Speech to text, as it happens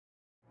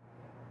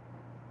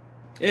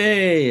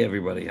Hey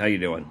everybody, how you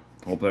doing?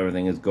 Hope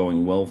everything is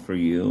going well for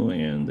you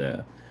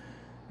and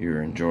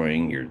you're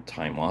enjoying your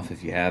time off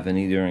if you have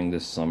any during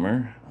this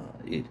summer.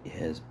 It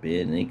has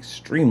been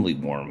extremely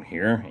warm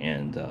here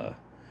and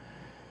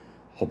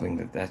hoping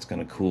that that's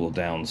going to cool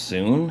down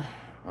soon.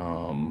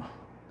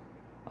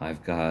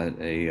 I've got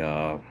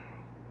a,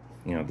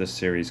 this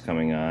series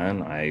coming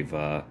on.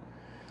 I've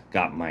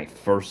got my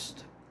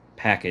first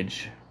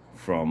package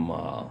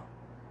from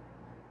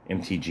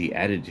MTG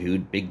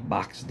Attitude, Big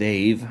Box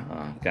Dave.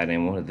 Got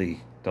in one of the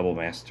Double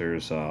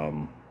Masters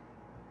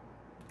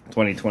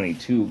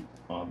 2022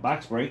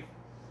 box break.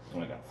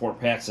 And I got 4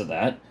 packs of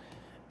that,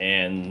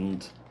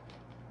 and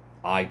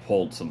I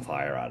pulled some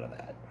fire out of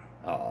that.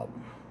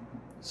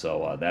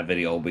 So that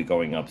video will be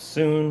going up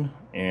soon,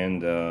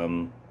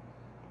 and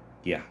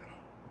yeah,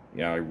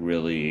 I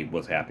really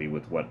was happy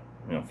with what,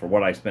 for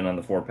what I spent on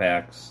the 4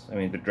 packs. I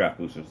mean, the draft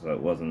boosters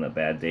wasn't that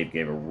bad. Dave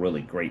gave a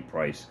really great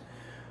price,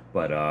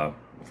 but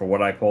for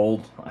what I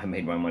pulled, I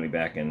made my money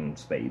back in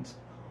spades.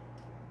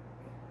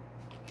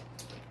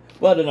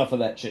 But enough of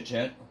that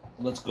chit-chat.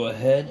 Let's go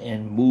ahead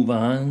and move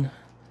on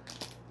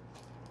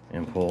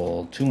and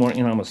pull 2 more. I'm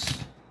going to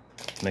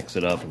mix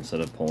it up instead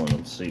of pulling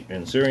them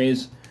in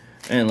series.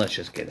 And let's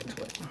just get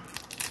into it.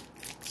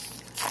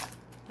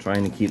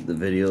 Trying to keep the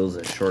videos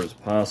as short as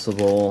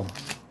possible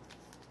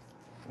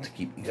to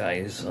keep you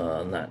guys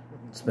not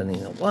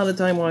spending a lot of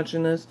time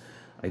watching this.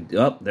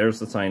 There's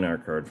the sign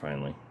art card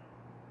finally.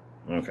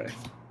 Okay.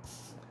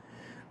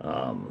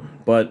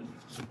 But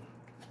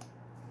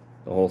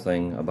the whole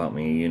thing about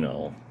me,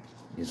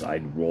 is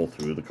I'd roll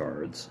through the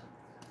cards.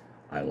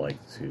 I like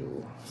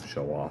to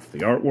show off the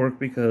artwork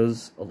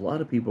because a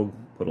lot of people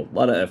put a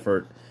lot of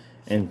effort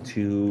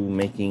into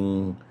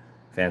making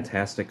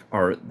fantastic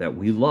art that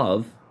we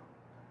love,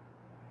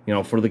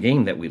 for the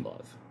game that we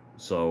love.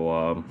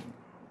 So,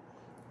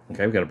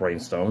 okay, we've got a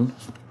Brainstone.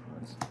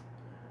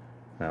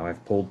 Now,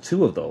 I've pulled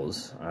 2 of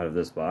those out of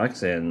this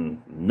box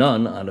and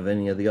none out of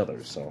any of the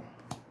others, so.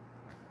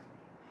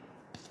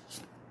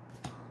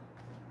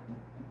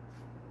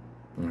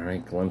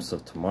 Alright, Glimpse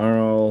of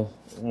Tomorrow.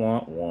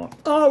 Wah, wah.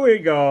 Oh, we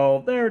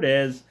go. There it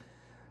is.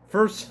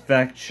 First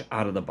fetch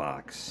out of the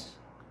box.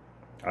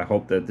 I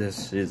hope that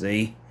this is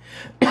a,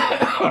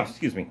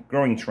 excuse me,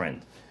 growing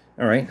trend.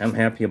 Alright, I'm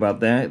happy about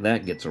that.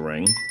 That gets a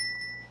ring.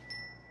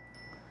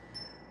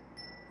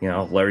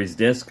 Larry's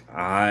Disc,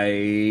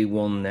 I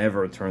will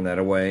never turn that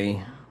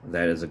away.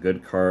 That is a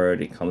good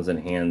card. It comes in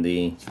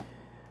handy.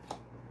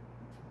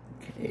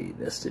 Okay,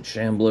 Vested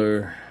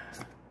Shambler.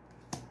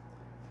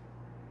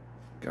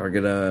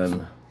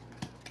 Gargadon.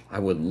 I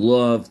would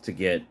love to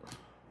get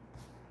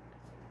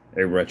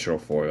a retro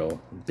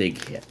foil.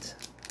 Big hit.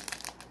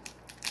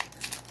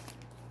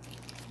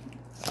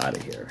 Out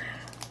of here.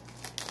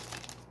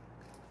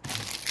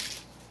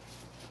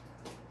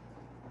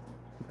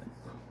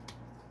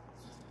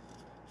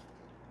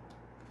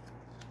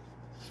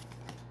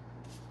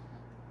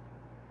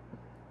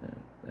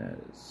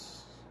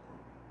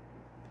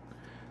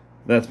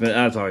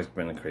 That's always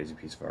been a crazy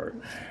piece of art.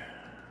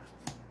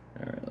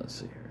 Alright, let's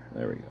see here.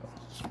 There we go.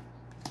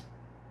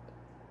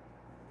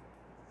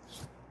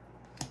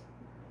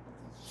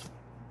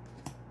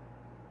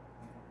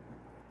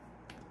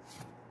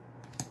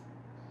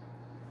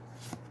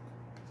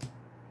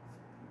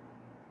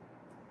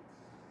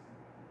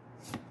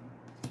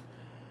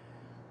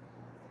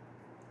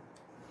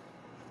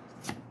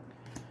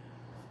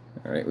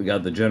 Alright, we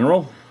got the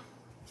General.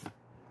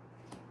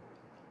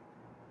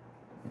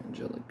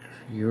 Angelic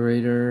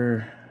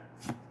Curator.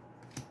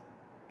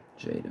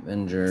 Jade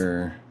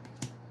Avenger.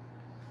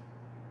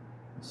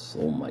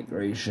 Soul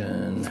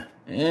Migration.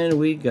 And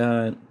we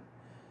got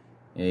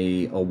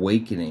a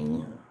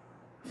Awakening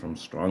from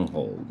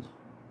Stronghold.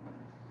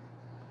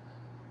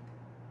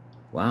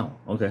 Wow,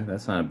 okay,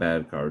 that's not a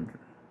bad card.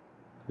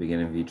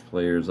 Beginning of each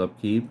player's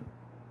upkeep,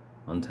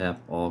 untap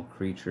all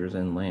creatures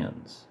and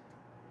lands.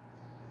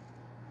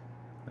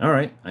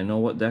 Alright, I know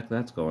what deck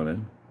that's going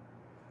in.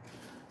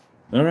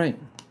 Alright,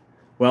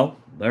 well,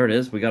 there it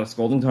is. We got a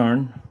Scolding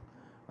Tarn.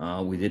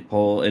 We did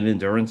pull an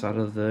Endurance out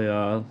of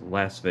the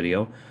last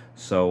video.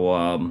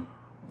 So,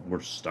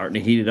 we're starting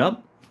to heat it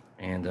up.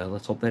 And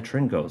let's hope that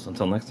trend goes.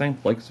 Until next time,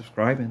 like,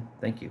 subscribe, and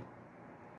thank you.